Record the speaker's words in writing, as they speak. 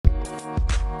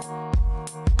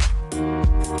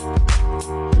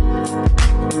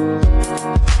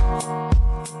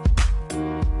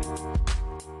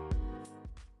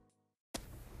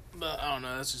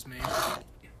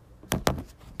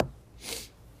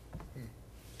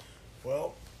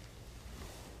Well,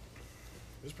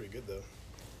 it was pretty good though.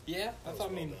 Yeah, That was well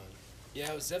done.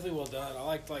 yeah, it was definitely well done. I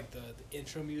liked like the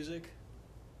intro music.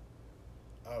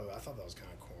 Oh, I thought that was kind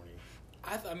of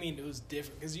corny. I mean, it was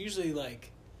different because usually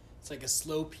like it's like a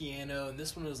slow piano, and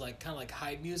this one was like kind of like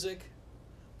hype music.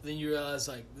 But then you realize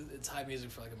like it's hype music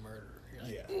for like a murderer. You're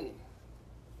like, Yeah. ooh,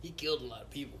 he killed a lot of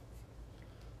people.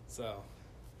 So,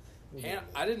 We'll and get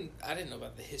I didn't know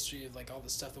about the history of like all the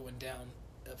stuff that went down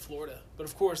at Florida. But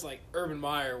of course, like Urban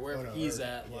Meyer, wherever he's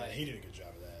at, yeah, like he did a good job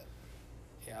of that.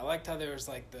 yeah, I liked how there was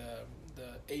like the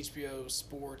HBO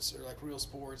Sports or like Real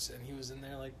Sports, and he was in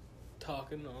there like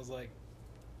talking. I was like,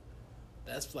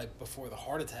 that's like before the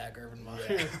heart attack, Urban Meyer.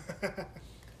 Yeah.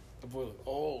 The boy looked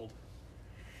old.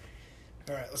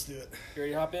 All right, let's do it. You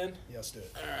ready to hop in? Yeah, let's do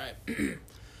it. All right.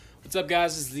 What's up,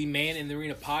 guys? This is the Man in the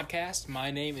Arena podcast. My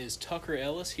name is Tucker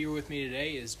Ellis. Here with me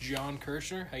today is John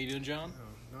Kirshner. How you doing, John?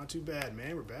 Oh, not too bad,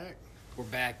 man. We're back. We're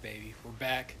back, baby. We're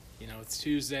back. You know, it's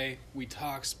Tuesday. We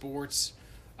talk sports.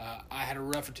 I had a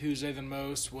rougher Tuesday than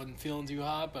most. Wasn't feeling too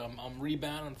hot, but I'm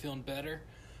rebounding. I'm feeling better.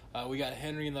 We got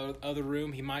Henry in the other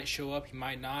room. He might show up. He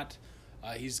might not.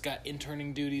 He's got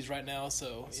interning duties right now,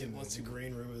 so It's in the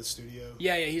green room of the studio.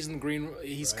 Yeah, he's in the green room.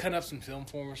 He's Right. cutting up some film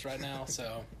for us right now,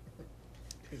 so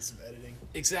Doing some editing.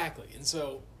 exactly. And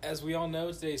so, as we all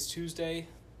know, today's Tuesday,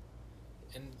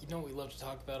 and you know what we love to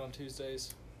talk about on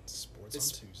Tuesdays? Sports on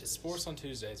Tuesdays. It's sports on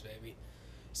Tuesdays, baby.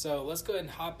 So let's go ahead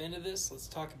and hop into this. Let's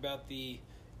talk about the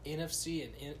NFC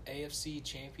and AFC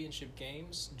championship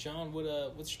games. John,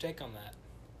 what's your take on that?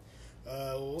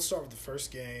 Well, we'll start with the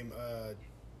first game.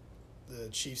 The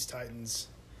Chiefs-Titans.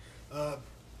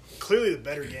 Clearly the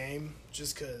better game,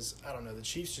 just because, I don't know, the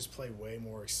Chiefs just play way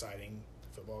more exciting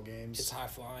football games. It's high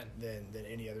flying. than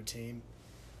any other team.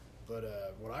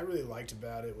 But what I really liked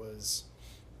about it was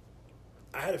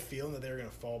I had a feeling that they were going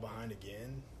to fall behind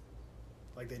again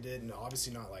like they did, and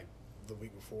obviously not like the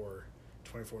week before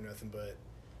 24-0, but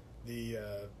the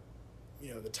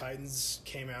the Titans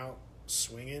came out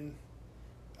swinging.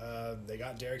 They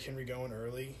got Derrick Henry going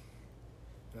early,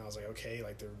 and I was like, okay,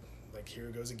 like they're like, here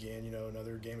it goes again,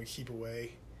 another game to keep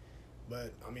away.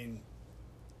 But I mean,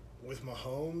 with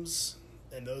Mahomes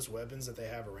and those weapons that they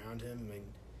have around him, I mean,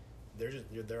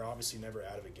 they're obviously never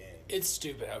out of a game. It's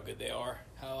stupid how good they are.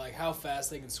 How fast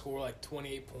they can score like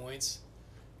 28 points,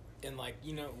 and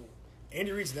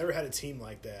Andy Reid's never had a team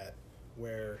like that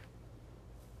where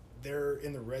they're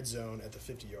in the red zone at the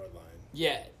 50-yard line.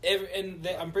 yeah.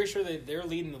 I'm pretty sure they're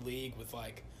leading the league with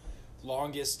like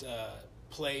longest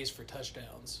plays for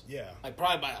touchdowns. Yeah. Like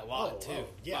probably by a lot too.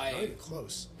 Yeah, by not even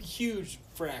close. a huge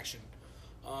fraction.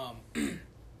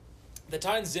 The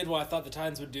Titans did what I thought the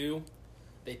Titans would do.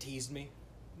 They teased me.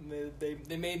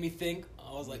 They made me think.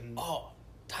 I was like, oh,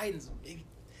 Titans maybe.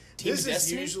 This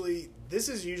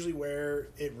is usually where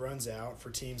it runs out for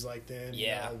teams like them.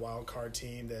 Yeah. A wild card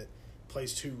team that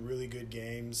plays two really good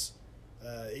games.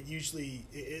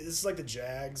 It's like the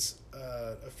Jags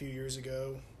a few years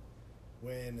ago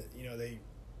when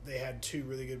they had two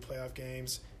really good playoff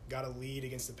games, got a lead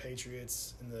against the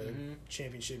Patriots in the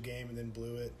championship game, and then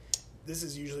blew it. This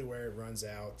is usually where it runs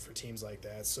out for teams like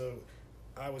that. So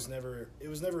it was never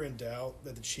in doubt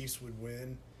that the Chiefs would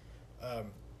win.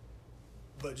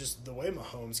 But just the way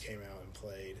Mahomes came out and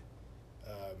played,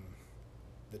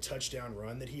 the touchdown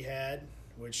run that he had,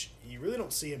 which you really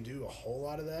don't see him do a whole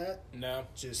lot of that. No.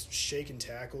 Just shaking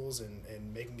tackles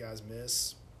and making guys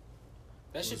miss.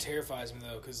 That shit terrifies me,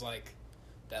 though, because, like,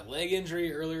 that leg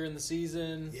injury earlier in the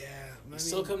season. Yeah. He's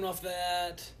still coming off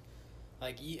that.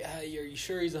 Like, are you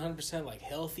sure he's 100%, like,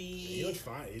 healthy? He looked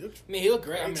fine. He looked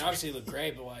great. I mean, obviously he looked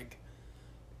great, but, like,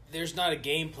 there's not a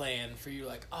game plan for you,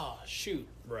 like, oh, shoot.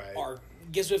 Right. Or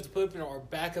guess we have to put our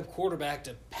backup quarterback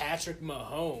to Patrick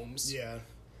Mahomes. Yeah.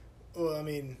 Well, I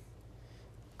mean,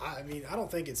 I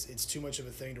don't think it's too much of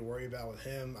a thing to worry about with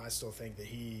him. I still think that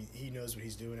he knows what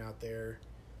he's doing out there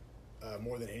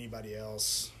more than anybody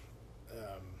else.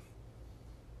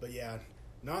 But, yeah,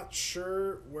 not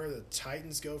sure where the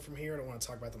Titans go from here. I don't want to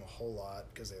talk about them a whole lot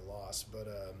because they lost. But,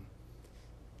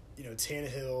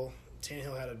 Tannehill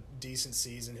had a decent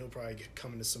season. He'll probably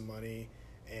come into some money.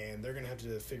 And they're going to have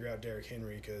to figure out Derrick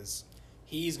Henry because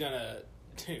he's going to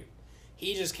 – dude,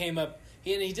 he just came up –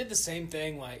 he did the same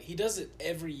thing. Like, he does it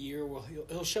every year. Well,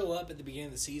 he'll show up at the beginning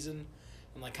of the season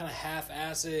and, like, kind of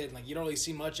half-ass it. And, like, you don't really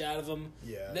see much out of him.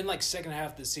 Yeah. And then, like, second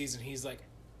half of the season, he's like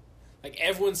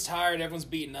everyone's tired, everyone's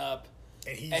beaten up.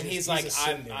 And he's like,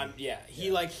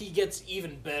 he gets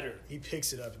even better. He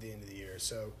picks it up at the end of the year.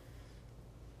 So,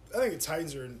 I think the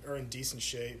Titans are in decent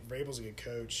shape. Vrabel's a good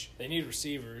coach. They need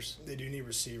receivers. They do need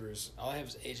receivers. All I have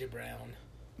is A.J. Brown.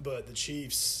 But the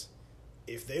Chiefs,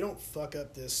 if they don't fuck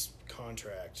up this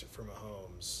contract for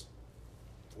Mahomes,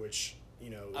 which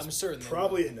is I'm certain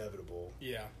probably inevitable.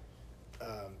 Yeah.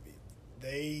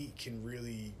 They can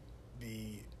really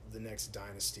be the next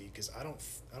dynasty because I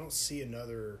don't see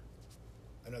another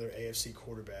AFC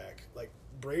quarterback. Like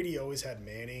Brady always had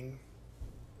Manning,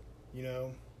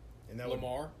 and that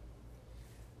Lamar.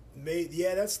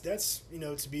 That's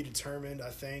to be determined. I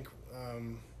think.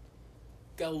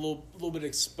 Got a little bit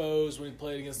exposed when he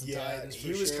played against the Titans.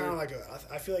 He was kind of like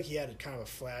I feel like he had kind of a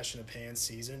flash in a pan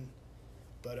season,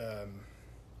 but a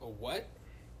what?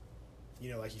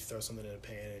 Like you throw something in a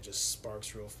pan and it just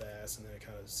sparks real fast and then it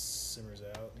kind of simmers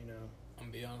out. I'm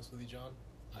gonna be honest with you, John.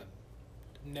 I've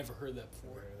never heard that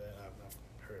before. I've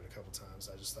heard it a couple times.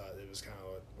 I just thought it was kind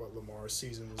of what Lamar's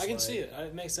season was. I can see it.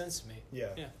 It makes sense to me.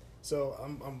 Yeah. So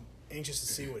I'm anxious to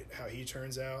see how he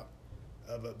turns out.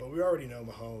 But we already know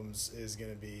Mahomes is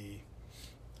going to be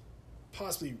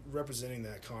possibly representing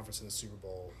that conference in the Super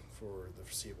Bowl for the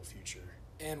foreseeable future.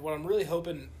 And what I'm really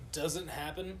hoping doesn't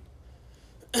happen,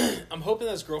 I'm hoping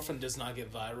that his girlfriend does not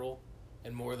get viral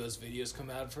and more of those videos come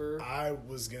out of her. I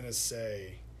was going to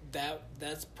say...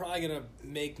 That's probably going to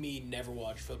make me never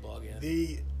watch football again.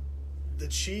 The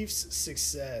Chiefs'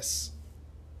 success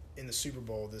in the Super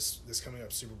Bowl, this coming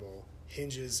up Super Bowl,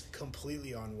 hinges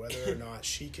completely on whether or not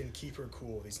she can keep her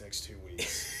cool these next 2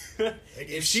 weeks.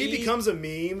 If she becomes a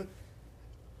meme...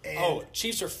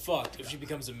 Chiefs are fucked if she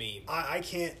becomes a meme. I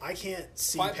can't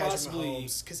see Quite Patrick possibly,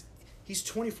 Mahomes because he's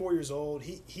 24 years old.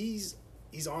 He's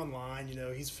online.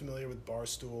 He's familiar with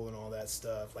Barstool and all that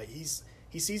stuff. Like he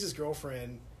sees his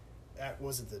girlfriend at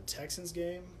was it the Texans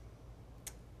game?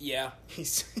 Yeah, he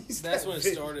sees that's when it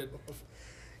started.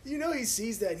 He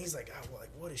sees that and he's like,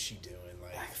 what is she doing?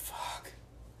 Like fuck.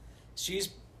 She's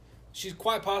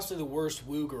quite possibly the worst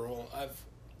woo girl I've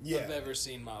ever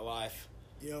seen in my life.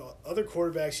 Other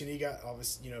quarterbacks, you got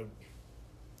obviously,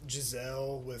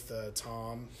 Giselle with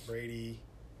Tom Brady.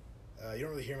 You don't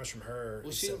really hear much from her.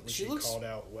 Well, she called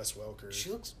out Wes Welker. She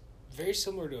looks very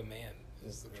similar to a man.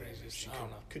 Is the craziest. She I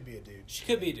don't know. Could be a dude. She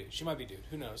could be a dude. She might be a dude.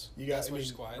 Who knows? That's why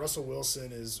she's quiet. Russell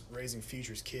Wilson is raising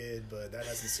Future's kid, but that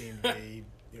doesn't seem to be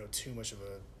too much of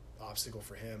a obstacle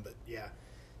for him. But yeah,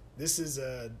 this is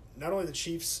not only the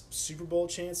Chiefs' Super Bowl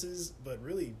chances, but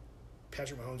really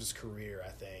Patrick Mahomes' career.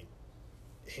 I think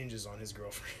hinges on his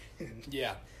girlfriend.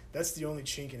 Yeah, that's the only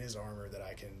chink in his armor that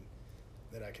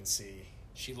I can see.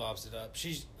 She lobs it up.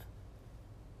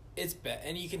 It's bad,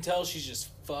 and you can tell she's just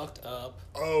fucked up.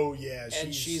 Oh yeah,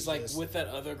 she's like with that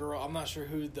other girl. I'm not sure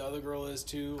who the other girl is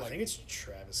too. I think it's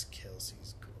Travis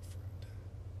Kelce's girlfriend.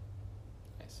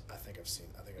 Nice. I think I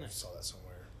saw that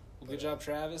somewhere. Well, good job,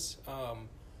 Travis.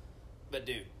 But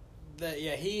dude,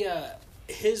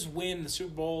 his win in the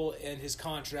Super Bowl and his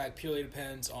contract purely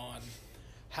depends on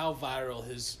how viral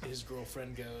his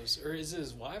girlfriend goes. Or is it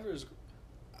his wife or his...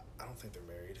 I don't think they're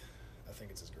married. I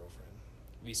think it's his girlfriend.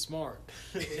 Be smart.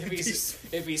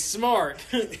 if he's smart.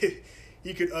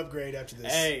 He could upgrade after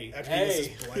this. He gets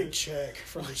this blank check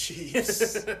from the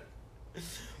Chiefs.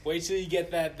 Wait till you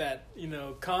get that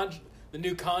the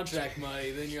new contract money.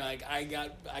 Then you're like, I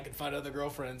can find other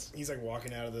girlfriends. He's like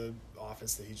walking out of the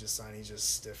office that he just signed. He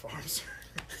just stiff arms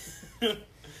her.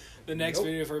 The next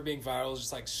video of her being viral is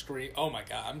just like scream. Oh my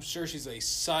god! I'm sure she's a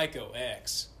psycho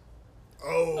ex.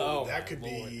 Oh, that could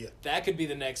be... That could be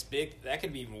the next big... That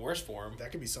could be even worse for him.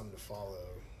 That could be something to follow.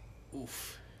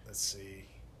 Oof. Let's see.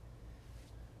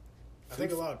 I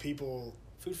think a lot of people...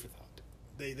 Food for thought.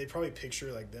 They probably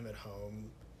picture, like, them at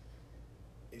home.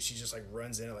 And she just, like,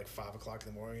 runs in at, like, 5 o'clock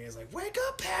in the morning and is like, wake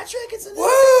up, Patrick! It's a...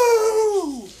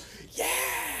 Woo!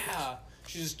 Yeah!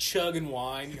 She's just chugging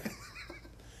wine.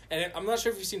 And I'm not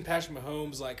sure if you've seen Patrick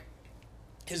Mahomes, like...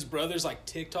 His brother's, like,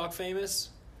 TikTok famous...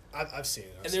 I've seen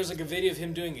it. And there's like a video of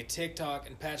him doing a TikTok,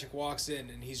 and Patrick walks in,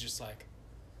 and he's just like,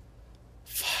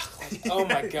 "Fuck! Like, oh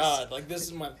my god! Like this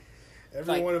is my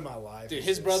everyone in my life." Dude,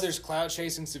 his brother's clout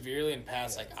chasing severely, and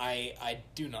Pat's like, "I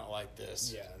do not like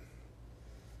this." Yeah.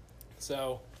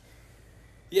 So,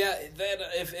 yeah, that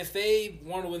if they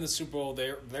want to win the Super Bowl,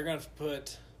 they're gonna have to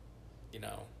put,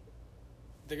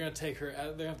 they're gonna take her.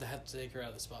 They're gonna have to take her out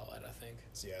of the spotlight. I think.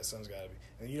 So yeah, someone's got to be.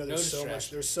 And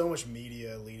there's so much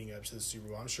media leading up to the Super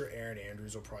Bowl. I'm sure Aaron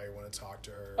Andrews will probably want to talk to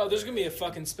her. Oh, there's gonna be a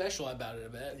fucking special about it. I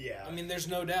bet. Yeah. I mean, there's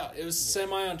no doubt. It was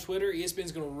semi on Twitter.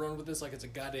 ESPN's gonna run with this like it's a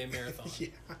goddamn marathon.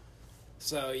 Yeah.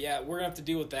 So yeah, we're gonna have to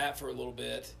deal with that for a little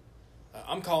bit.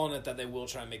 I'm calling it that they will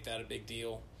try and make that a big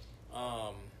deal.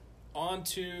 On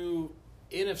to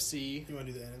NFC. You want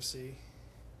to do the NFC?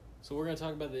 So we're gonna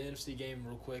talk about the NFC game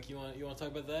real quick. You want to talk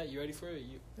about that? You ready for it?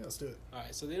 Yeah, let's do it. All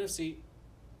right. So the NFC.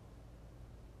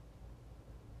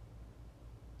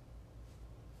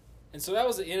 And so that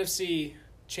was the NFC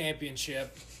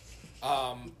Championship.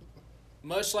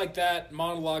 Much like that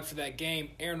monologue for that game,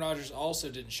 Aaron Rodgers also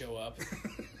didn't show up.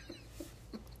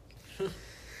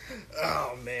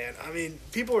 Oh, man. I mean,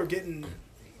 people are getting...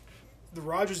 The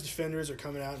Rodgers defenders are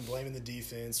coming out and blaming the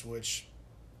defense, which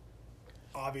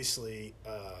obviously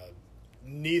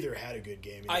neither had a good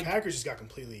game. The Packers just got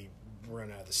completely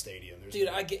run out of the stadium.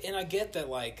 I get that,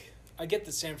 like... I get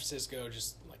that San Francisco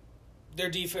just, like...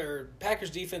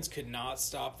 Packers defense could not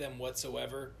stop them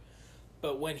whatsoever.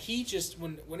 But when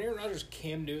when Aaron Rodgers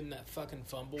Cam Newton that fucking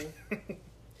fumble,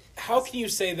 how can you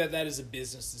say that is a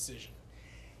business decision?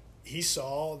 He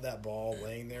saw that ball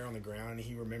laying there on the ground, and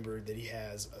he remembered that he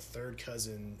has a third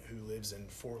cousin who lives in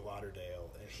Fort Lauderdale,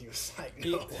 and he was like,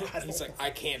 "No, I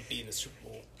can't be in the Super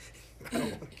Bowl."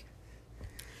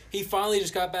 He finally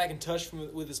just got back in touch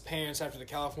with his parents after the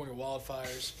California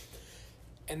wildfires,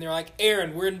 and they're like,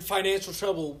 "Aaron, we're in financial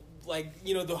trouble. Like,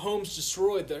 the home's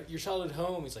destroyed. Your childhood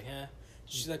home." He's like, "Huh?"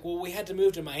 She's like, "Well, we had to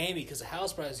move to Miami because the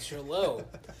house prices are low,"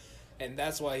 and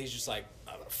that's why he's just like,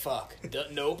 oh, "Fuck,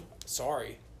 nope,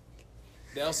 sorry."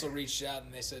 They also reached out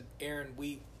and they said, "Aaron,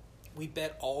 we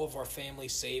bet all of our family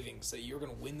savings that you're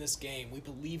going to win this game. We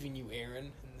believe in you, Aaron."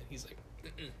 And then he's like,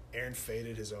 "Mm-mm." Aaron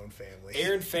faded his own family.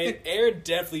 Aaron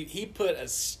definitely, he put a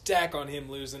stack on him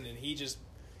losing, and he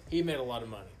made a lot of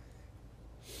money.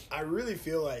 I really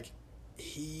feel like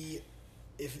his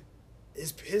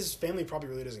family probably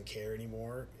really doesn't care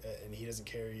anymore, and he doesn't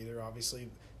care either, obviously.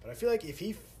 But I feel like if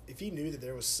he knew that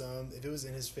if it was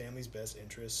in his family's best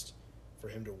interest for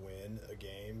him to win a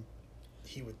game,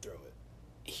 he would throw it.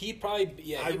 He'd probably,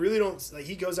 yeah. I really don't, like,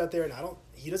 he goes out there and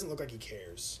he doesn't look like he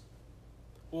cares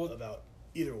about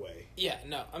either way. Yeah,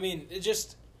 no, I mean,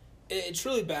 it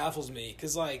truly baffles me,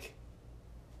 because, like,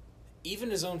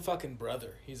 even his own fucking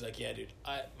brother, he's like, "Yeah, dude,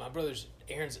 my brother's,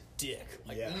 Aaron's a dick.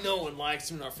 Like, no one likes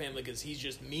him in our family because he's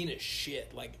just mean as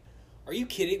shit." Like, are you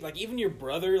kidding? Like, even your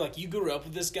brother, like, you grew up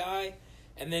with this guy,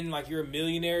 and then, like, you're a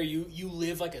millionaire, you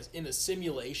live, like, in a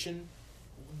simulation.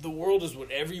 The world is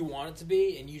whatever you want it to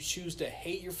be, and you choose to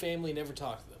hate your family and never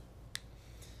talk to them.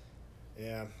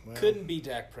 Yeah. Well, couldn't be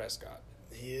Dak Prescott.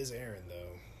 He is Aaron,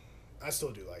 though. I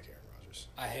still do like Aaron Rodgers.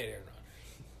 I hate Aaron Rodgers.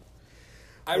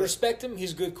 I respect him.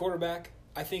 He's a good quarterback.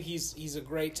 I think he's a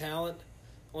great talent.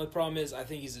 Only problem is I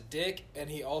think he's a dick, and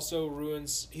he also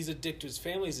he's a dick to his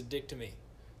family, he's a dick to me.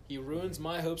 He ruins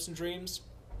my hopes and dreams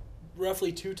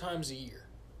roughly 2 times a year.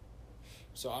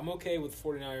 So I'm okay with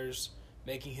 49ers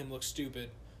making him look stupid,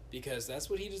 because that's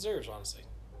what he deserves, honestly.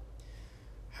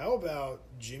 How about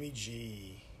Jimmy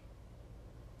G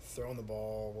throwing the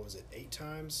ball, 8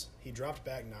 times? He dropped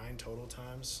back 9 total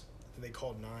times. They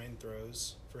called 9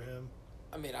 throws for him.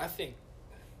 I mean, I think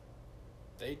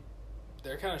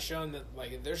they're kind of showing that,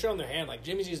 like, they're showing their hand. Like,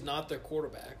 Jimmy G's not their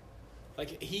quarterback.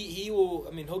 Like,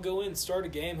 he'll go in and start a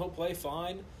game, he'll play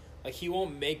fine. Like, he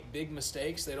won't make big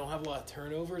mistakes. They don't have a lot of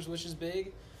turnovers, which is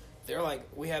big. They're like,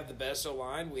 we have the best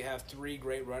O-line. We have 3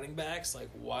 great running backs. Like,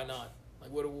 why not?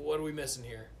 Like, what are we missing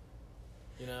here?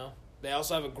 They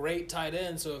also have a great tight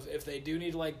end. So if they do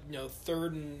need, like,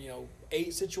 3rd and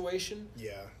 8 situation,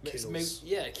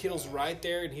 Kittle's right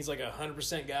there, and he's like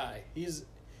 100% guy. He's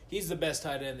the best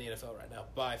tight end in the NFL right now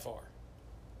by far.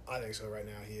 I think so. Right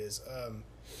now he is.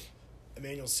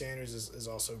 Emmanuel Sanders is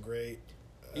also great.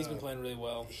 He's been playing really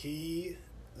well. The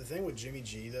thing with Jimmy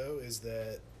G, though, is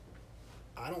that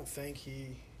I don't think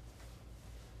he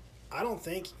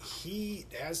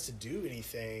has to do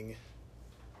anything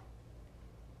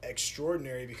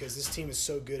extraordinary, because this team is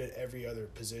so good at every other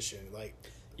position. Like,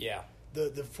 yeah, the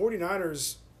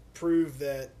 49ers prove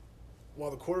that while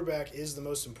the quarterback is the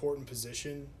most important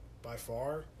position by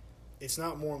far, it's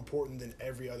not more important than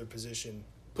every other position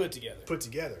put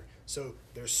together. So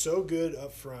they're so good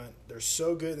up front, they're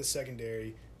so good in the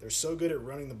secondary, they're so good at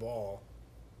running the ball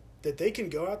that they can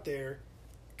go out there,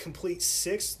 complete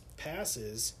 6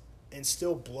 passes, and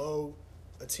still blow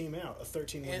a team out, a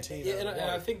 13-win team. And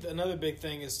I think another big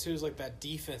thing is like that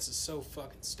defense is so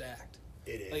fucking stacked.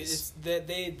 It is. Like, it's that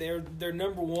they're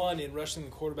number 1 in rushing the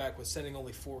quarterback with sending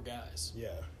only 4 guys. Yeah.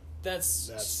 That's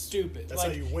stupid. That's how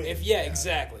you win.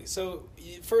 Exactly. So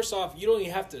first off, you don't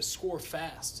even have to score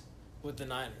fast with the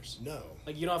Niners. No.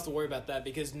 Like, you don't have to worry about that,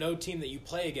 because no team that you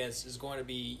play against is going to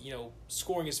be,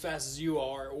 scoring as fast as you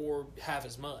are or half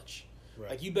as much.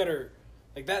 Right. Like, you better,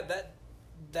 like,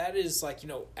 that is, like,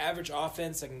 average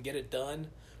offense that can get it done,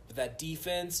 but that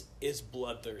defense is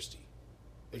bloodthirsty.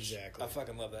 Exactly. I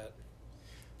fucking love that.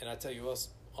 And I tell you who else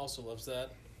also loves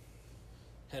that?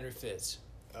 Henry Fitz.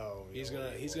 Oh, he's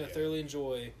gonna thoroughly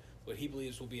enjoy what he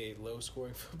believes will be a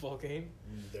low-scoring football game.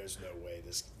 There's no way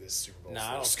this Super Bowl.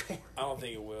 I don't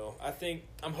think it will.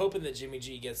 I'm hoping that Jimmy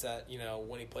G gets that.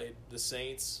 When he played the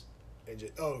Saints.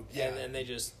 And they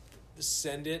just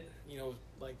send it.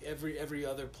 Like every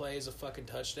other play is a fucking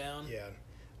touchdown. Yeah,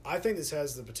 I think this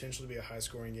has the potential to be a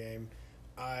high-scoring game.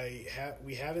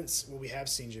 We have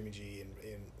seen Jimmy G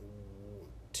in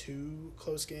 2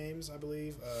 close games, I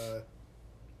believe.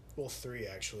 3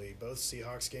 actually. Both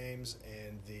Seahawks games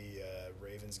and the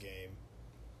Ravens game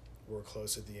were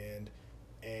close at the end.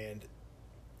 And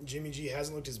Jimmy G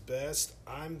hasn't looked his best.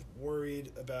 I'm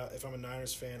worried about, if I'm a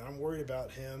Niners fan, I'm worried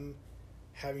about him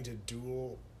having to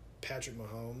duel Patrick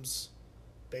Mahomes.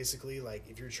 Basically, like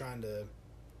if you're trying to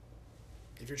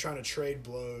trade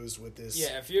blows with this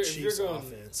Chiefs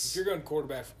offense. If you're going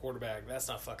quarterback for quarterback, that's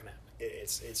not fucking happening.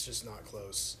 It's just not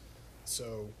close.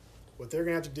 So what they're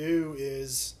gonna have to do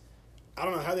is, I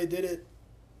don't know how they did it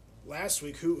last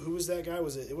week. Who was that guy? It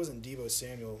wasn't Deebo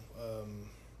Samuel.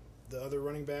 The other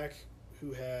running back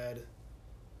who had,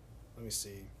 let me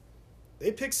see.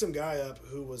 They picked some guy up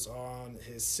who was on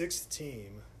his 6th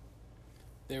team.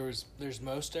 There's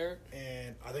Mostert,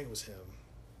 and I think it was him.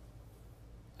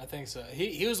 I think so.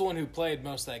 He was the one who played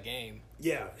most of that game.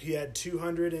 Yeah, he had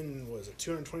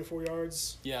 224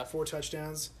 yards? Yeah. 4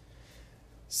 touchdowns.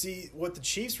 See, what the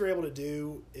Chiefs were able to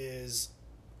do is,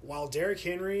 while Derrick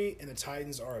Henry and the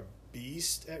Titans are a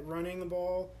beast at running the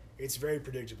ball, it's very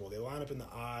predictable. They line up in the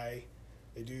eye.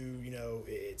 They do,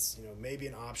 it's maybe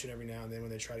an option every now and then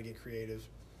when they try to get creative.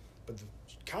 But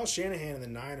Kyle Shanahan and the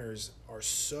Niners are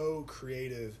so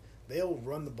creative. They'll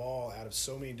run the ball out of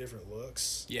so many different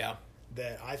looks. Yeah.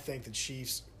 That I think the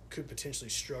Chiefs could potentially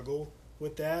struggle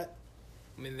with that.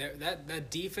 I mean, that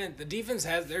defense,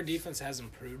 their defense has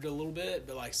improved a little bit,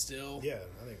 but like still. Yeah,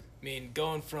 I mean,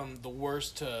 going from the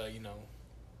worst to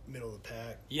middle of the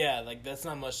pack. Yeah, like that's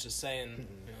not much to saying.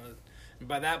 And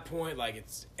by that point, like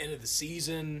it's end of the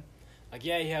season. Like,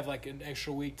 yeah, you have like an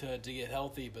extra week to get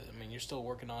healthy, but I mean, you're still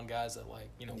working on guys that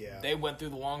they went through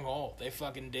the long haul. They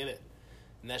fucking did it,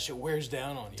 and that shit wears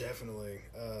down on you. Definitely.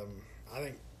 I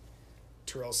think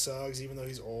Terrell Suggs, even though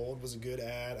he's old, was a good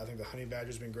ad. I think the Honey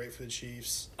Badger's been great for the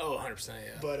Chiefs. Oh, 100%, yeah.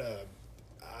 But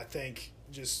I think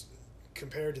just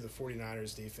compared to the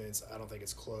 49ers defense, I don't think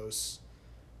it's close.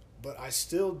 But I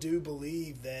still do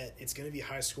believe that it's going to be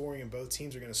high scoring and both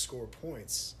teams are going to score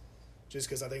points. Just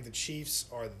because I think the Chiefs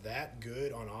are that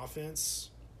good on offense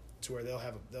to where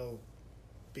they'll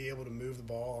be able to move the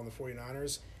ball on the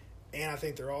 49ers. And I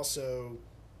think they're also,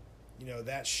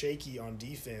 that shaky on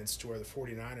defense to where the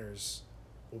 49ers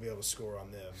will be able to score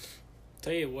on them.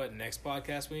 Tell you what, next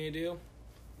podcast we need to do?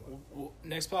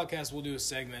 Next podcast we'll do a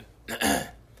segment.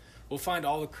 We'll find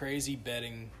all the crazy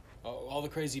betting, all the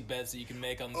crazy bets that you can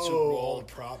make on the Super Bowl. All the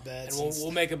prop bets. And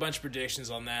we'll make a bunch of predictions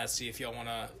on that, see if y'all want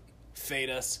to fade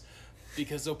us.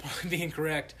 Because they'll probably be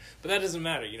incorrect. But that doesn't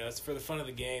matter, it's for the fun of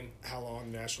the game. How long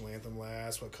the national anthem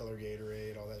lasts, what color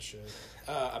Gatorade, all that shit.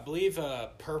 I believe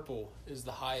purple is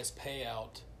the highest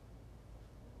payout.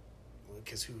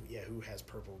 Because who has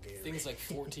purple Gatorade? Things like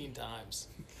 14 times.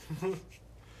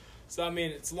 So, I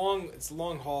mean, it's a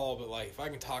long haul, but, like, if I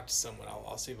can talk to someone,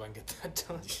 I'll see if I can get that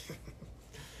done.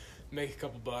 Make a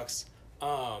couple bucks.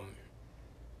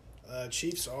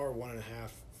 Chiefs are 1.5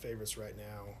 favorites right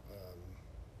now.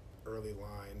 Early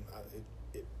line,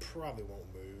 it probably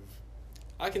won't move.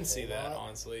 I can see that,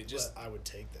 honestly. But I would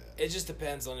take that. It just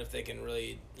depends on if they can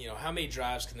really, how many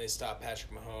drives can they stop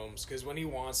Patrick Mahomes? Because when he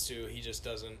wants to, he just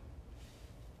doesn't.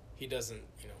 He doesn't,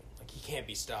 he can't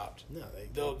be stopped. No,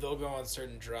 they'll go on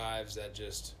certain drives that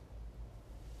just,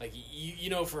 like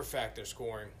for a fact their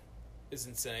scoring is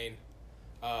insane.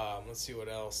 Let's see what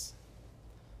else.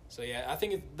 So yeah, I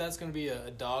think that's going to be a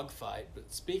dog fight.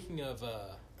 But speaking of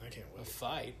I can't wait. A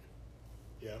fight.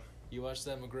 Yeah. You watched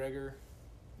that McGregor?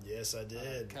 Yes, I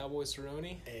did. Cowboy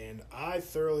Cerrone? And I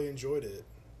thoroughly enjoyed it.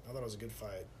 I thought it was a good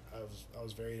fight. I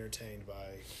was very entertained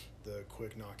by the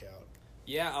quick knockout.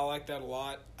 Yeah, I like that a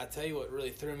lot. I tell you what really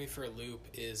threw me for a loop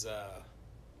is,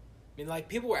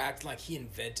 people were acting like he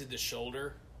invented the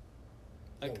shoulder.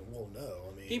 Like, well,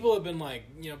 no. I mean, people have been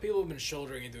people have been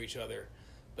shouldering into each other,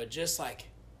 but just like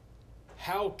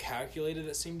how calculated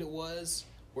it seemed it was,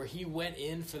 where he went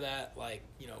in for that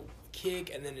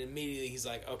kick, and then immediately he's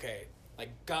like, okay,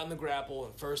 got in the grapple,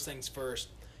 and first things first,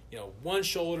 one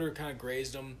shoulder kind of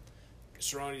grazed him.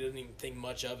 Cerrone doesn't even think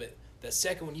much of it. The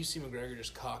second one, you see McGregor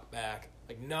just cock back,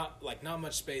 not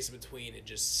much space in between, and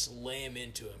just slam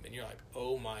into him, and you're like,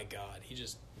 oh my god, he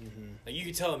just you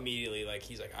could tell immediately,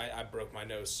 he's like, I broke my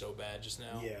nose so bad just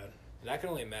now. Yeah, And I can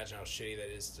only imagine how shitty that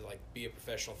is to, like, be a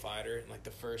professional fighter. And, like, the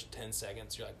first 10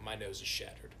 seconds, you're like, my nose is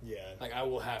shattered. Yeah. Like, I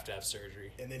will have to have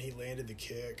surgery. And then he landed the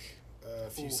kick a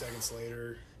few seconds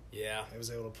later. Yeah. I was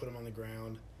able to put him on the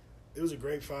ground. It was a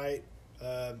great fight.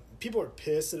 People are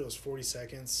pissed that it was 40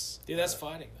 seconds. Dude, that's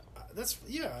fighting, though.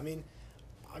 Yeah. I mean,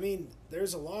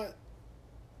 there's a lot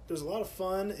of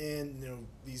fun in, you know,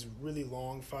 these really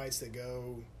long fights that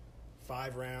go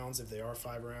 5 rounds, if they are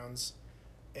 5 rounds.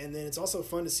 And then it's also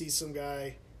fun to see some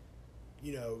guy,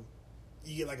 you know,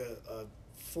 you get like a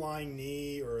flying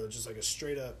knee or just like a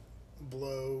straight up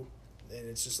blow, and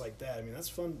it's just like that. I mean, that's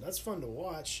fun. That's fun to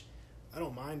watch. I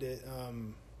don't mind it.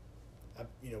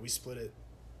 We split it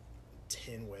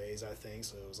 10 ways, I think,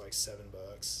 so it was like $7.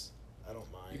 I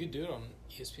don't mind. You could do it on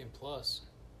ESPN Plus.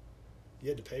 You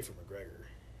had to pay for McGregor.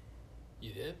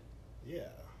 You did? Yeah.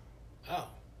 Oh.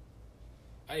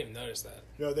 I didn't even notice that.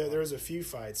 No, there was a few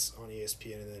fights on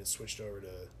ESPN, and then it switched over to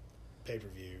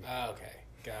pay-per-view. Oh, okay.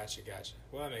 Gotcha.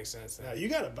 Well, that makes sense then. Now,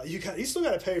 you still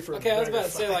got to pay for. Okay, I was about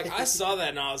to fight. say, like, I saw that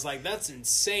and I was like, that's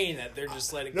insane that they're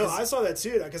just letting. No, I saw that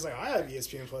too because like I have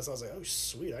ESPN Plus. I was like, oh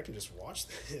sweet, I can just watch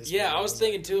this. Yeah, I was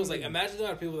thinking too. I was like, imagine the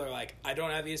amount of people that are like, I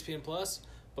don't have ESPN Plus,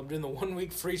 but I'm doing the 1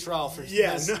 week free trial for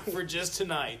for just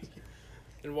tonight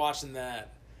and watching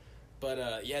that.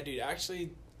 But yeah, dude,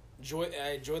 actually,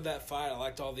 I enjoyed that fight. I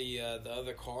liked all the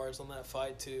other cards on that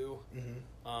fight too.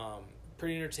 Mm-hmm.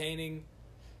 Pretty entertaining.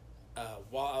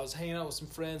 While I was hanging out with some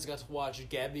friends, got to watch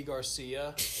Gabby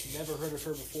Garcia. Never heard of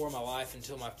her before in my life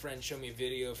until my friend showed me a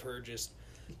video of her just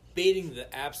beating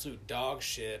the absolute dog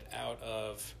shit out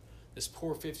of this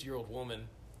poor 50-year-old woman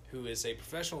who is a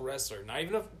professional wrestler, not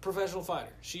even a professional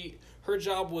fighter. Her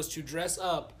job was to dress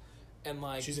up and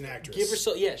like she's an actress. Give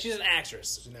herself, yeah, she's an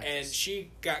actress, and she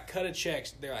got cut a check.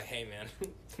 They're like, hey man,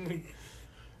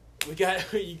 you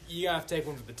gotta take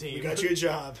one for the team. We got you a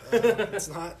job. It's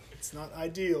not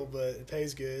ideal, but it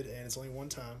pays good, and it's only one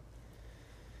time.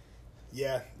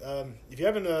 Yeah, if you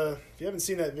haven't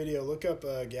seen that video, look up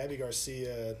Gabby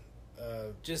Garcia.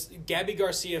 Just Gabby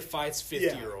Garcia fights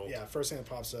 50-year-old. Yeah, first thing that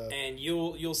pops up, and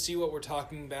you'll see what we're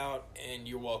talking about, and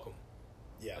you're welcome.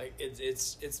 Yeah, like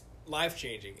it's life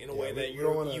changing in a way that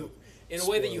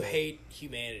you hate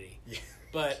humanity. Yeah.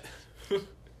 But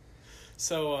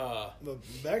so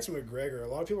back to McGregor. A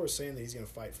lot of people are saying that he's going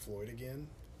to fight Floyd again.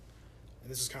 And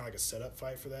this is kind of like a setup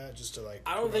fight for that, just to like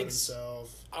promote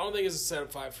himself. I don't think it's a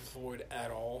setup fight for Floyd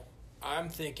at all. I'm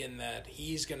thinking that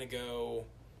he's going to go,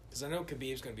 because I know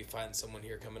Khabib's going to be fighting someone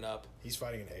here coming up. He's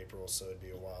fighting in April, so it'd be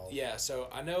a while. Yeah, so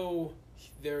I know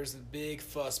there's a big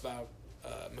fuss about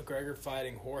McGregor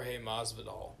fighting Jorge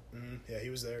Masvidal. Mm-hmm. Yeah,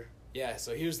 he was there. Yeah,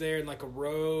 so he was there in like a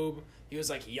robe. He was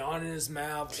like yawning in his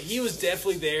mouth. He was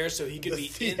definitely there, so he could be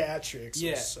theatrics.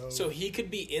 Yeah, so he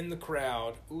could be in the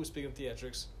crowd. Ooh, speaking of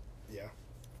theatrics. Yeah.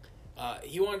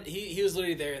 He was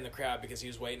literally there in the crowd because he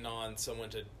was waiting on someone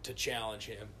to challenge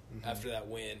him after that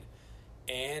win.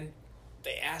 And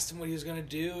they asked him what he was going to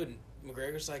do, and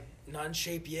McGregor's like, not in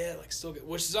shape yet, like still good.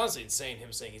 Which is honestly insane,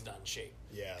 him saying he's not in shape.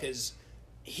 Yeah. Because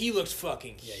he looked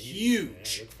fucking huge. Yeah, he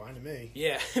looked fine to me.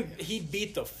 Yeah, he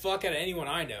beat the fuck out of anyone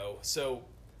I know. So,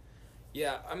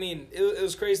 yeah, I mean, it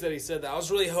was crazy that he said that. I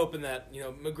was really hoping that, you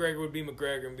know, McGregor would be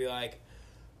McGregor and be like,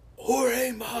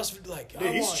 Jorge Masvidal, like,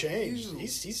 dude, he's changed.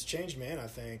 He's a changed man, I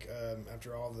think.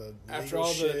 After all the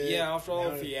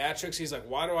theatrics, he's like,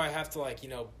 why do I have to, like, you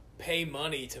know, pay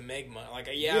money to make money? Like,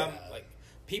 like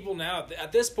people now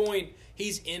at this point,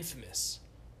 he's infamous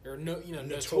or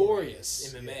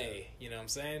notorious MMA. Yeah. You know what I'm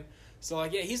saying? So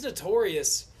like, yeah, he's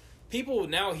notorious. People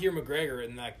now hear McGregor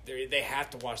and like they have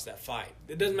to watch that fight.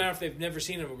 It doesn't matter if they've never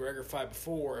seen a McGregor fight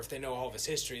before, or if they know all of his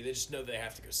history. They just know they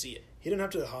have to go see it. He didn't have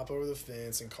to hop over the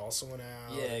fence and call someone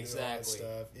out. Yeah, and exactly. Do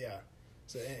all that stuff. Yeah.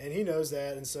 So and he knows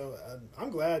that, and so I'm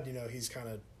glad he's kind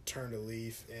of turned a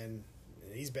leaf and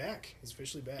he's back. He's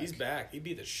officially back. He's back. He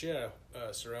beat the shit out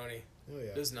of Cerrone. Oh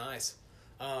yeah, it was nice.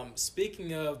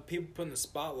 Speaking of people putting the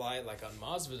spotlight like on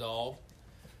Masvidal.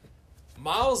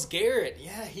 Myles Garrett,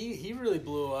 yeah, he really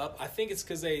blew up. I think it's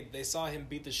because they saw him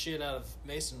beat the shit out of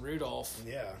Mason Rudolph.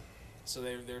 Yeah. So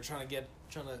they were trying to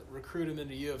recruit him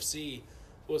into UFC.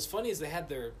 What's funny is he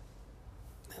had a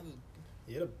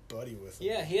buddy with him.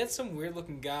 Yeah, he had some weird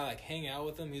looking guy like hang out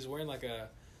with him. He was wearing like a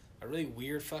really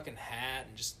weird fucking hat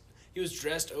and just he was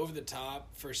dressed over the top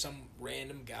for some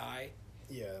random guy.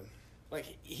 Yeah. Like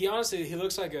he looks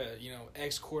like a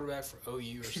ex quarterback for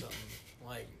OU or something.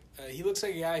 Like. He looks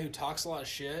like a guy who talks a lot of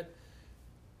shit,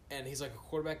 and he's like a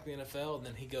quarterback in the NFL, and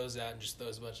then he goes out and just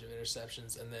throws a bunch of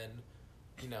interceptions, and then,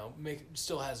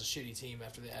 still has a shitty team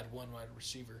after they add one wide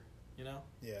receiver,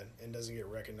 Yeah, and doesn't get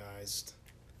recognized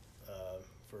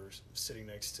for sitting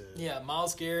next to. Yeah,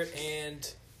 Myles Garrett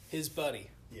and his buddy.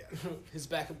 Yeah. His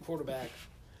backup quarterback,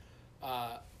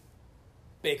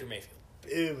 Baker Mayfield.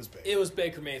 It was Baker. It was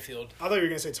Baker Mayfield. I thought you were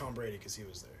going to say Tom Brady because he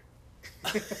was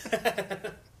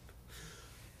there.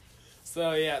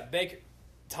 So, yeah,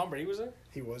 Tom Brady was there?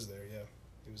 He was there, yeah.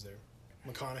 He was there.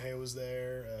 McConaughey was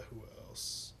there. Who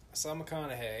else? I saw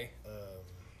McConaughey.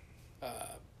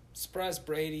 Surprised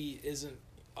Brady isn't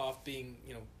off being,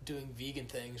 doing vegan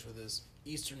things with his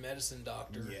Eastern medicine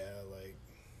doctor. Yeah, like...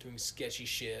 Doing sketchy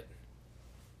shit.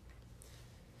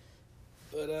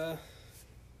 But,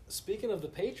 speaking of the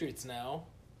Patriots now,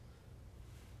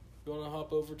 you want to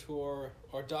hop over to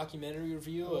our documentary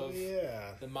review of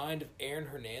The Mind of Aaron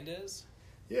Hernandez?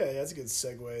 Yeah, that's a good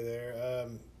segue there.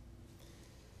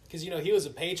 Because, he was a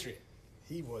Patriot.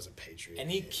 He was a Patriot. And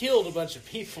he killed a bunch of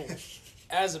people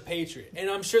as a Patriot. And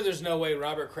I'm sure there's no way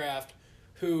Robert Kraft,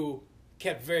 who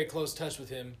kept very close touch with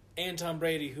him, and Tom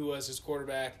Brady, who was his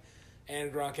quarterback,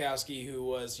 and Gronkowski, who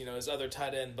was, his other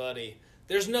tight end buddy,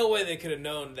 there's no way they could have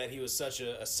known that he was such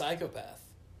a psychopath.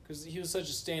 Because he was such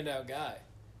a standout guy.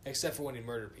 Except for when he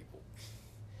murdered people.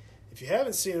 If you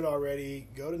haven't seen it already,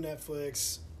 go to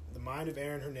Netflix, The Mind of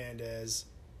Aaron Hernandez.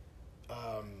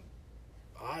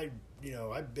 I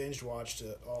binge watched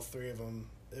all three of them.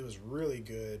 It was really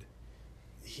good.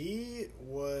 He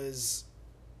was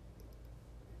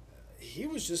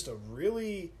just a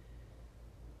really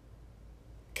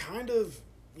kind of,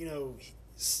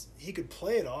 he could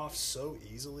play it off so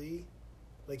easily.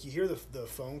 Like, you hear the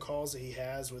phone calls that he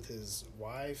has with his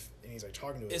wife, and he's, like,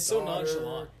 talking to his daughter. It's so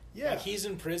nonchalant. Yeah. Like, he's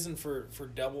in prison for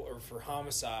double or for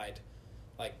homicide.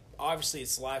 Like, obviously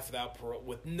it's life without parole,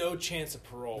 with no chance of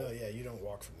parole. No, yeah, you don't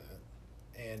walk from that.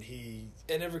 And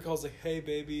And every call's like, hey,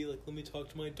 baby, like, let me talk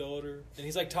to my daughter. And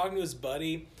he's, like, talking to his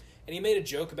buddy, and he made a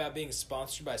joke about being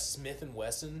sponsored by Smith &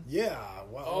 Wesson. Yeah.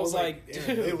 Well, I was like, dude.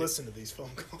 dude. They listen to these phone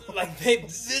calls. Like,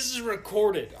 this is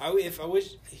recorded. I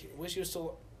wish he was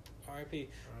still... R.I.P.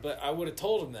 But I would have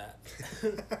told him that.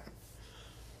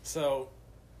 So,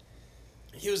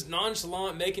 he was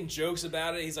nonchalant, making jokes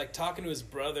about it. He's, like, talking to his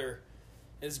brother.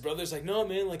 And his brother's like, no,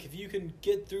 man, like, if you can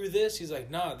get through this. He's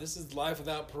like, nah, this is life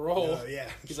without parole. No, yeah.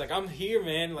 He's like, I'm here,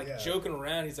 man. Like, Yeah. joking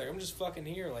around. He's like, I'm just fucking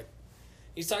here. Like,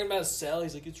 he's talking about his cell.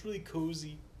 He's like, it's really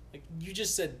cozy. Like, you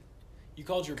just said, you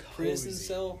called your prison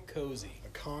cell cozy. A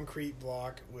concrete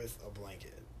block with a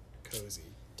blanket. Cozy.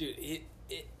 Dude,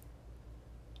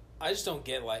 I just don't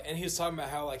get, like, and he was talking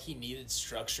about how, like, he needed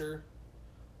structure.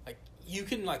 Like, you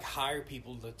can, like, hire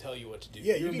people to tell you what to do.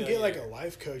 Yeah, You're you can get, like, a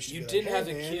life coach. To You be didn't like, have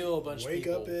hey, to man, kill a bunch of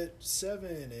people. Wake up at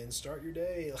 7 and start your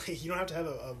day. Like, you don't have to have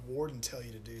a warden tell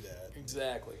you to do that.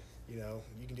 Exactly. You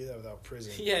can do that without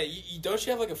prison. Yeah, don't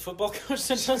you have, like, a football coach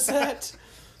that does that?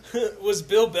 Was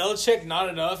Bill Belichick not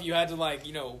enough? You had to, like,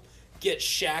 get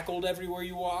shackled everywhere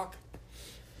you walk?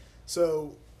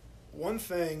 So, one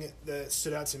thing that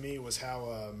stood out to me was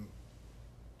how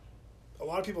a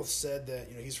lot of people said that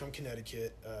he's from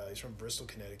Connecticut. He's from Bristol,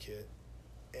 Connecticut,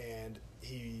 and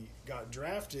he got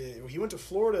drafted. He went to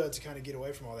Florida to kind of get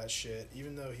away from all that shit,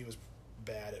 even though he was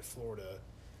bad at Florida.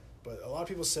 But a lot of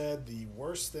people said the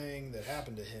worst thing that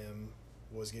happened to him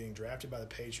was getting drafted by the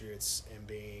Patriots and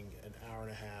being an hour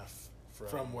and a half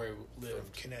from where he lived. From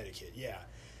Connecticut, yeah.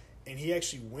 And he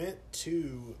actually went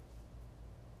to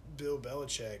Bill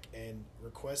Belichick and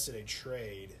requested a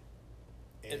trade.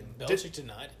 And Belichick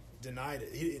denied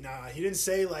it. He didn't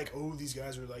say, like, oh, these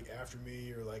guys are, like, after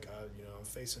me, or, like, I'm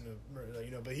facing a murder,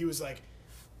 but he was like,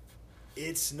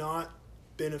 it's not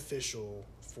beneficial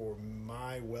for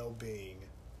my well-being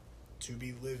to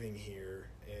be living here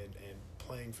and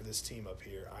playing for this team up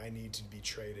here. I need to be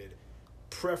traded,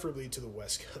 preferably to the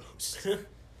West Coast.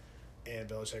 And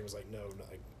Belichick was like, no,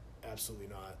 like, absolutely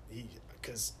not.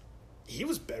 Because he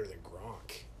was better than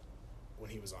Gronk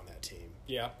when he was on that team.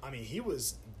 Yeah. I mean, he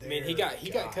was there. I mean, he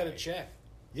got cut a check.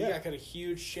 Yeah. He got cut a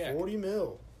huge check. $40 million.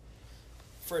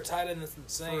 For a tight end, that's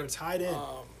insane. For a tight end.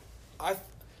 I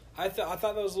thought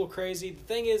that was a little crazy. The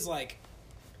thing is, like,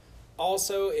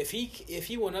 also, if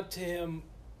he went up to him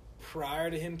prior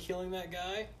to him killing that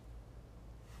guy,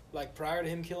 like prior to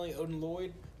him killing Odin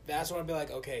Lloyd, that's when I'd be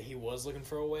like, okay, he was looking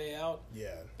for a way out.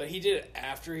 Yeah. But he did it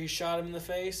after he shot him in the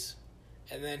face,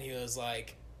 and then he was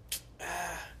like,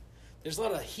 there's a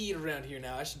lot of heat around here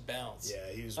now. I should bounce.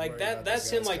 Yeah, he was like that. That's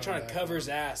him, like, trying to cover his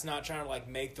ass, not trying to, like,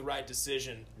 make the right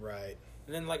decision. Right.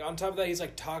 And then, like, on top of that, he's,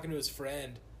 like, talking to his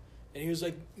friend, and he was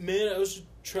like, man, I was just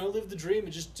trying to live the dream.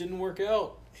 It just didn't work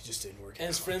out. It just didn't work out. And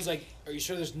his friend's like, are you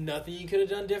sure there's nothing you could have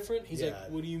done different? He's like, Yeah.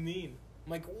 what do you mean?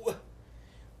 I'm like, what?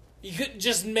 You could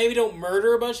just maybe don't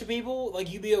murder a bunch of people?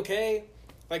 Like, you'd be okay?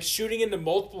 Like shooting into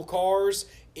multiple cars,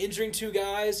 injuring 2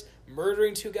 guys,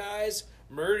 murdering 2 guys,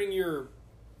 murdering your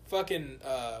fucking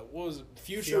what was it,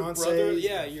 future Fiance, brother?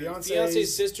 Yeah, your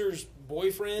fiance's sister's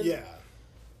boyfriend. Yeah.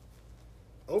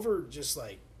 Over just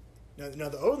like now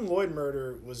the Odin Lloyd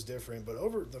murder was different, but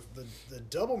over the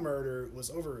double murder was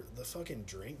over the fucking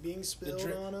drink being spilled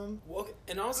on him. Well,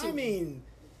 and honestly, I mean,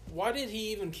 why did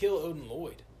he even kill Odin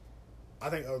Lloyd? I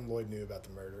think Odin Lloyd knew about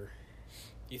the murder.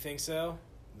 You think so?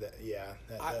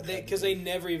 Because they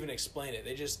never even explain it.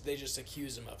 They just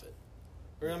accuse him of it.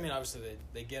 Or, I mean, obviously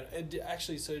they get it.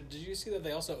 Actually, so did you see that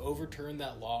they also overturned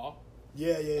that law?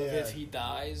 Yeah. If he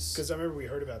dies, because I remember we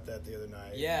heard about that the other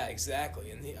night. Yeah,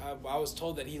 exactly. And I was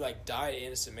told that he like died an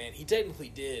innocent man. He technically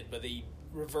did, but they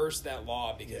reversed that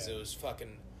law because it was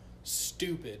fucking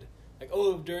stupid. Like,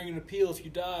 oh, during an appeal, if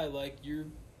you die, like you're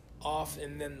off.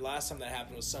 And then last time that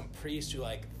happened was some priest who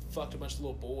like fucked a bunch of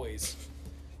little boys,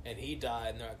 and he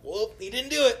died. And they're like, well, he didn't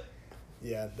do it.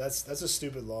 Yeah, that's a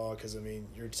stupid law because I mean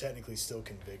you're technically still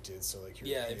convicted, so like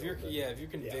if you're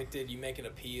convicted, you make an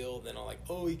appeal. Then I'm like,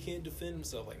 oh, he can't defend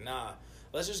himself. Like, nah,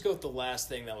 let's just go with the last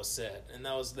thing that was said, and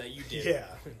that was that you did. Yeah.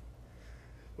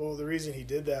 Well, the reason he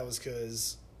did that was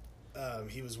because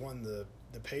he was wanting the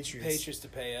Patriots to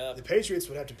pay up. The Patriots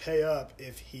would have to pay up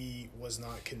if he was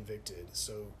not convicted,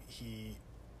 so he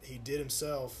did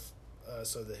himself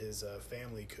so that his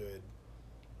family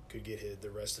could get the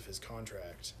rest of his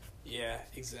contract. Yeah,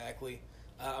 exactly.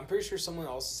 I'm pretty sure someone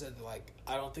also said that, like,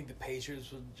 I don't think the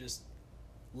Patriots would just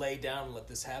lay down and let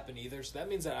this happen either. So that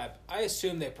means that I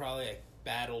assume they probably like,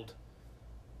 battled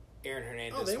Aaron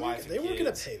Hernandez's wife. They weren't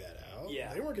going to pay that out.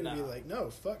 Yeah, they weren't going to be like, no,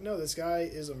 fuck no. This guy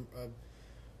is a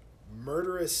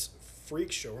murderous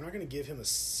freak show. We're not going to give him a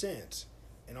cent.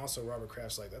 And also, Robert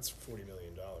Kraft's like, that's $40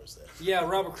 million then. Yeah,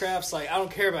 Robert Kraft's like, I don't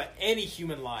care about any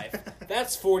human life.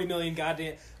 That's $40 million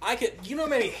goddamn. You know how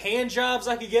many hand jobs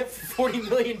I could get for $40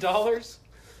 million?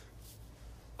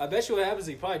 I bet you what happens,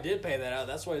 he probably did pay that out.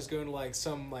 That's why he's going to like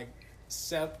some like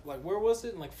where was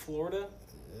it? In like Florida?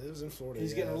 It was in Florida.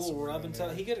 He's getting a little rub and tell.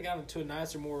 He could have gotten to a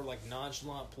nicer, more like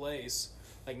nonchalant place,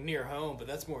 like near home, but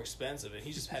that's more expensive. And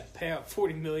he just had to pay out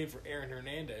 $40 million for Aaron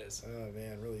Hernandez. Oh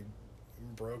man, really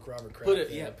broke Robert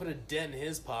Kraft. Put a dent in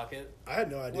his pocket. I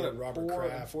had no idea what a Robert poor,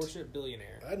 Kraft, unfortunate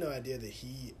billionaire. I had no idea that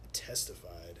he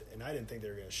testified, and I didn't think they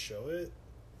were going to show it.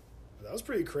 But that was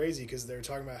pretty crazy because they were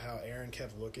talking about how Aaron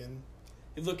kept looking.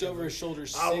 He looked over his shoulder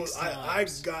 6 times. I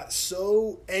got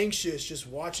so anxious just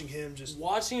watching him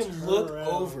look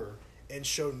over and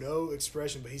show no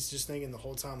expression, but he's just thinking the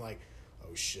whole time like,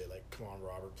 oh shit, like come on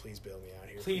Robert, please bail me out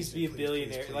here. Please be a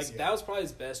billionaire. That was probably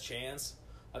his best chance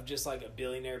of just like a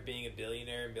billionaire being a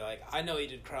billionaire and be like, I know he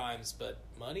did crimes, but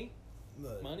money?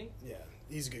 Yeah,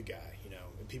 he's a good guy,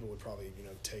 and people would probably,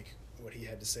 take what he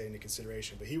had to say into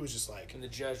consideration, but he was just like, and the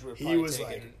judge would probably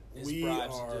taken his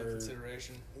bribes into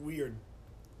consideration. We are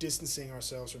distancing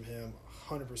ourselves from him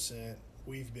 100%.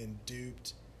 We've been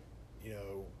duped.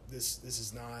 This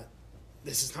is not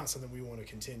something we want to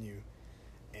continue.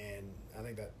 And I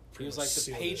think that he was like,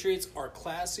 the Patriots are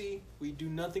classy. We do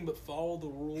nothing but follow the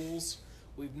rules.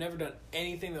 We've never done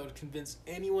anything that would convince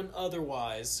anyone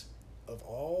otherwise. Of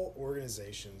all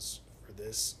organizations for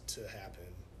this to happen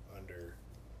under,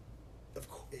 of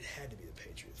course, it had to be the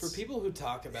Patriots. For people who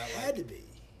talk about it had to be.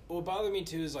 What bothered me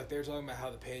too is like they're talking about how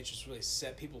the Patriots really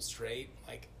set people straight.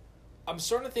 Like, I'm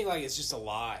starting to think like it's just a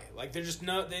lie. Like they're just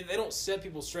they don't set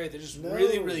people straight. They're just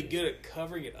really, really good at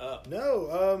covering it up.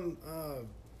 No,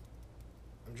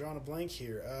 I'm drawing a blank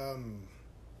here.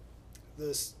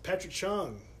 This Patrick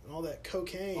Chung and all that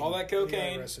cocaine.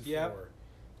 Yeah.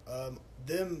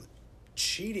 Them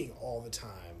cheating all the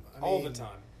time. All the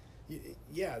time.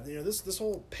 Yeah, this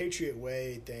whole Patriot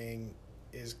Way thing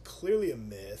is clearly a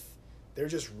myth. They're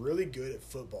just really good at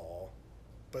football,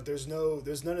 but there's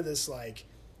none of this like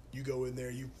you go in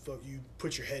there, you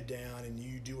put your head down and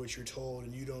you do what you're told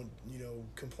and you don't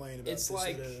complain about.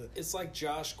 It's like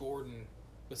Josh Gordon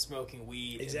with smoking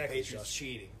weed exactly, and Patriots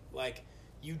cheating. Like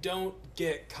you don't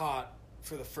get caught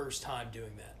for the first time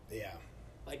doing that. Yeah,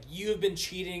 like you have been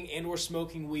cheating and or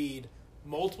smoking weed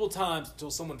multiple times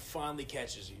until someone finally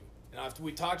catches you. And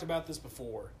we talked about this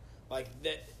before, like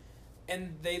that,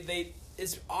 and they.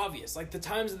 It's obvious. Like, the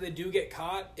times that they do get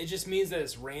caught, it just means that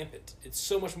it's rampant. It's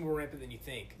so much more rampant than you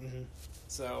think. Mm-hmm.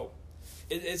 So,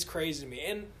 it's crazy to me.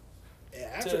 And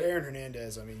after Aaron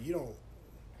Hernandez, I mean,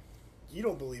 you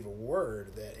don't believe a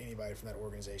word that anybody from that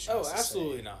organization has to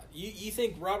absolutely say. Not. You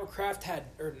think Robert Kraft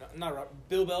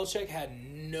Bill Belichick had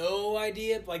no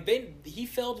idea? Like, he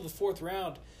fell to the 4th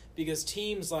round because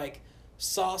teams, like,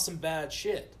 saw some bad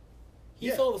shit. He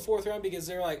fell to the 4th round because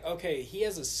they're like, okay, he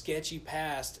has a sketchy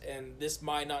past, and this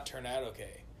might not turn out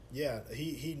okay. Yeah,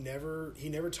 he never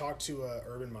talked to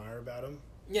Urban Meyer about him.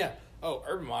 Yeah. Oh,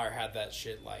 Urban Meyer had that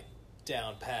shit like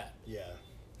down pat. Yeah.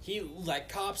 He like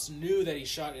cops knew that he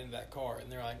shot into that car,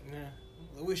 and they're like,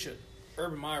 nah, we should.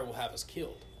 Urban Meyer will have us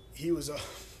killed. He was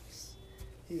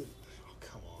he. Oh,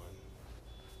 come on.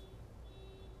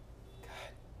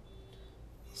 God.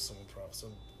 Some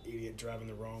idiot driving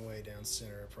the wrong way down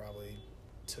center probably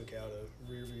took out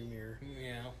a rear view mirror.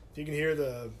 Yeah. If you can hear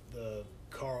the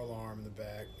car alarm in the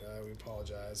back, we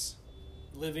apologize.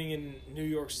 Living in New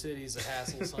York City is a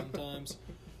hassle sometimes.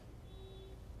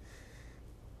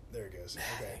 There it goes.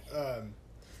 Okay.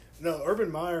 No,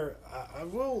 Urban Meyer, I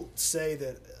will say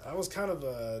that I was kind of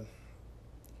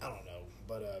I don't know,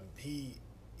 but he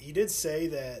did say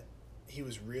that he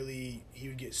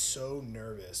would get so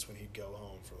nervous when he'd go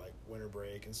home for like winter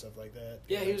break and stuff like that.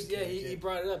 Yeah, he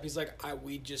brought it up. He's like,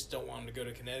 we just don't want him to go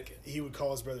to Connecticut. He would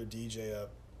call his brother DJ up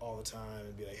all the time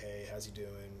and be like, "Hey, how's he doing?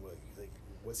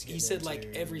 What's he getting He said into?" like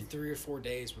every 3 or 4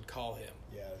 days would call him.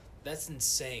 Yeah. That's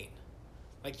insane.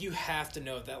 Like, you have to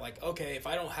know that, like, okay, if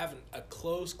I don't have a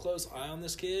close eye on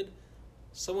this kid,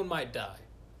 someone might die.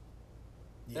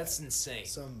 Yeah. That's insane.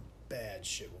 Some bad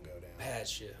shit will go down. Bad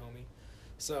shit, homie.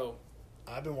 So,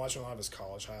 I've been watching a lot of his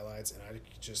college highlights, and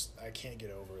I can't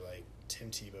get over, like,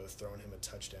 Tim Tebow throwing him a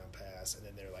touchdown pass, and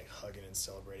then they're, like, hugging and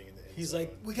celebrating in the end he's zone.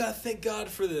 like, we gotta thank God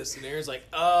for this. And Aaron's like,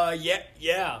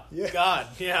 yeah, God,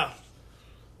 yeah.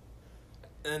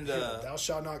 And thou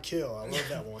shalt not kill. I love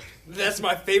that one. that's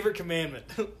my favorite commandment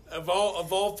of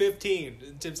all 15.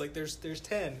 And Tim's like, there's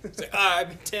 10. It's like, I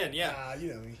mean 10, yeah.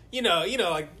 You know me. You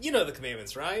know the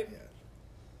commandments, right?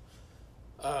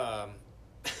 Yeah.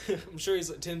 I'm sure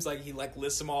Tim's like, he like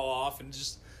lists them all off and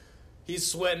just he's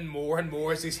sweating more and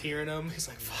more as he's hearing them. He's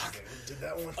like, fuck. Did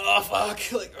that one? Oh fuck.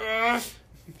 Like, ugh.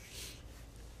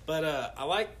 But I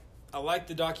like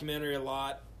the documentary a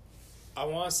lot. I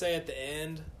want to say at the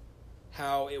end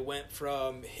how it went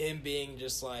from him being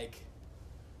just like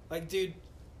dude,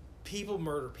 people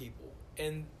murder people,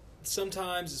 and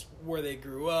sometimes it's where they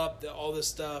grew up, all this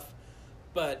stuff,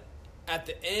 but at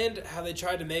the end, how they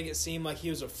tried to make it seem like he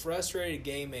was a frustrated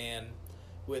gay man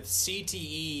with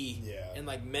CTE and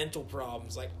like mental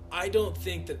problems. Like, I don't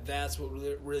think that's what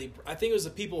really. I think it was the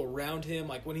people around him.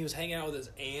 Like when he was hanging out with his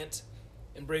aunt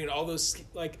and bringing all those,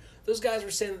 like those guys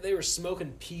were saying that they were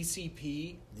smoking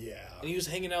PCP. Yeah. And he was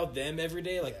hanging out with them every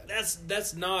day. Like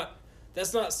that's not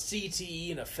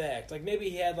CTE in effect. Like maybe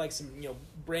he had like some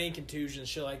brain contusion,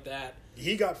 shit like that.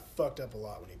 He got fucked up a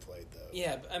lot when he played though.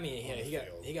 Yeah, I mean,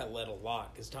 he got led a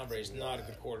lot because Tom Brady's not a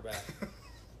good quarterback.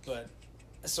 But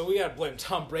so we got to blame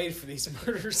Tom Brady for these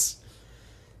murders.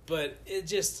 But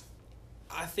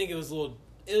I think it was a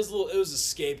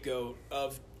scapegoat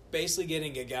of basically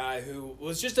getting a guy who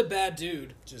was just a bad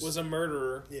dude, was a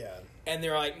murderer. Yeah. And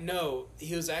they're like, no,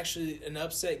 he was actually an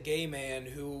upset gay man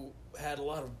who had a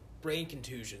lot of brain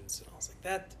contusions. And I was like,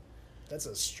 that's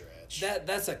a stretch.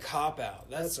 That's a cop out.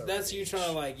 That's reach. You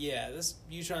trying to that's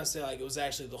you trying to say like it was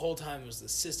actually the whole time it was the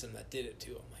system that did it to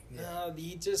him. Like, no,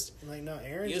 he just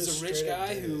Aaron. He was a rich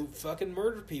guy who fucking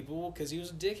murdered people because he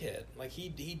was a dickhead. Like he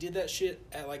did that shit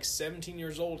at like 17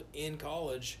 years old in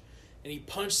college, and he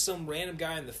punched some random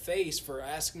guy in the face for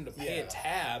asking him to pay a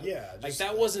tab. Yeah, like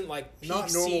that wasn't like peak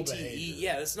not normal CTE. behavior.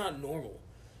 Yeah, that's not normal.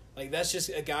 Like, that's just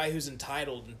a guy who's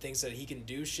entitled and thinks that he can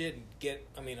do shit and get...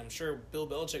 I mean, I'm sure Bill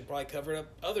Belichick probably covered up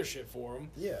other shit for him.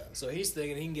 Yeah. So he's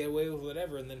thinking he can get away with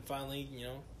whatever, and then finally,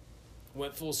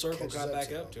 went full circle, got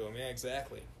back up to him. Yeah,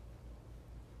 exactly.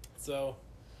 So,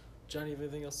 Johnny, you have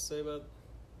anything else to say about it?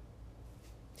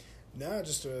 No,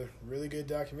 just a really good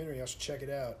documentary. Y'all should check it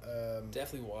out.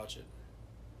 Definitely watch it.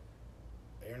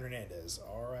 Aaron Hernandez,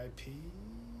 R.I.P.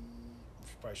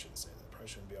 Probably shouldn't say that. Probably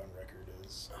shouldn't be on record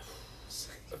as...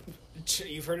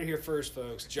 You've heard it here first,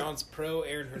 folks. John's pro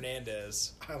Aaron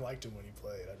Hernandez. I liked him when he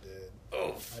played. I did.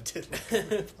 Oof. I did like him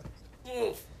when he played.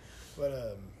 Oof.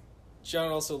 But, John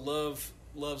also loves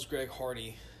Greg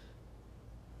Hardy.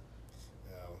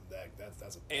 No,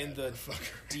 that's a bad and the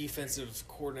motherfucker. defensive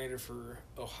coordinator for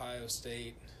Ohio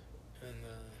State. And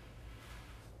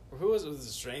who was it? Was it the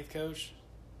strength coach?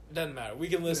 It doesn't matter. We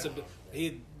can list him.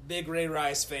 He big Ray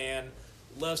Rice fan.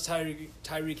 Loves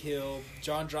Tyreek Hill.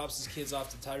 John drops his kids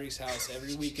off to Tyreek's house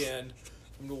every weekend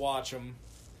for him to watch them.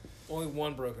 Only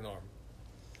one broken arm.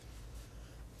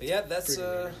 But yeah, that's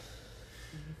Where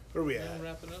are we at?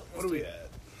 wrap it up. What are we at?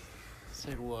 Let's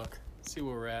take a look. See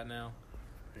where we're at now.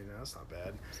 That's not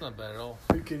bad. It's not bad at all.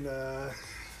 We can, you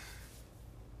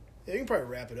can probably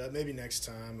wrap it up. Maybe next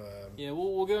time. Yeah,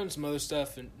 we'll go into some other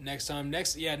stuff next time.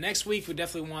 Next week we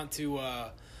definitely want to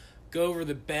go over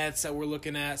the bets that we're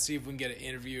looking at. See if we can get an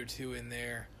interview or two in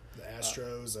there. The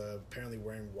Astros apparently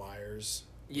wearing wires.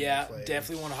 Yeah,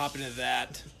 definitely want to hop into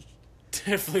that.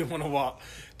 Definitely want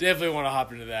to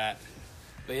hop into that.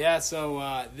 But yeah,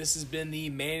 so this has been the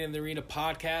Man in the Arena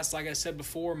podcast. Like I said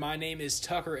before, my name is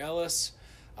Tucker Ellis.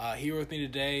 Here with me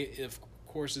today, of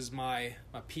course, is my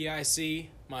PIC,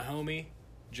 my homie,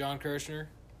 John Kirshner.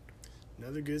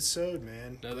 Another good sode,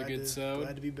 man. Sode.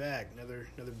 Glad to be back. Another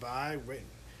bye. Ready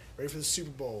for the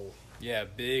Super Bowl. Yeah,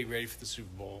 ready for the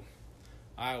Super Bowl.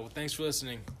 All right, well, thanks for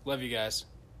listening. Love you guys.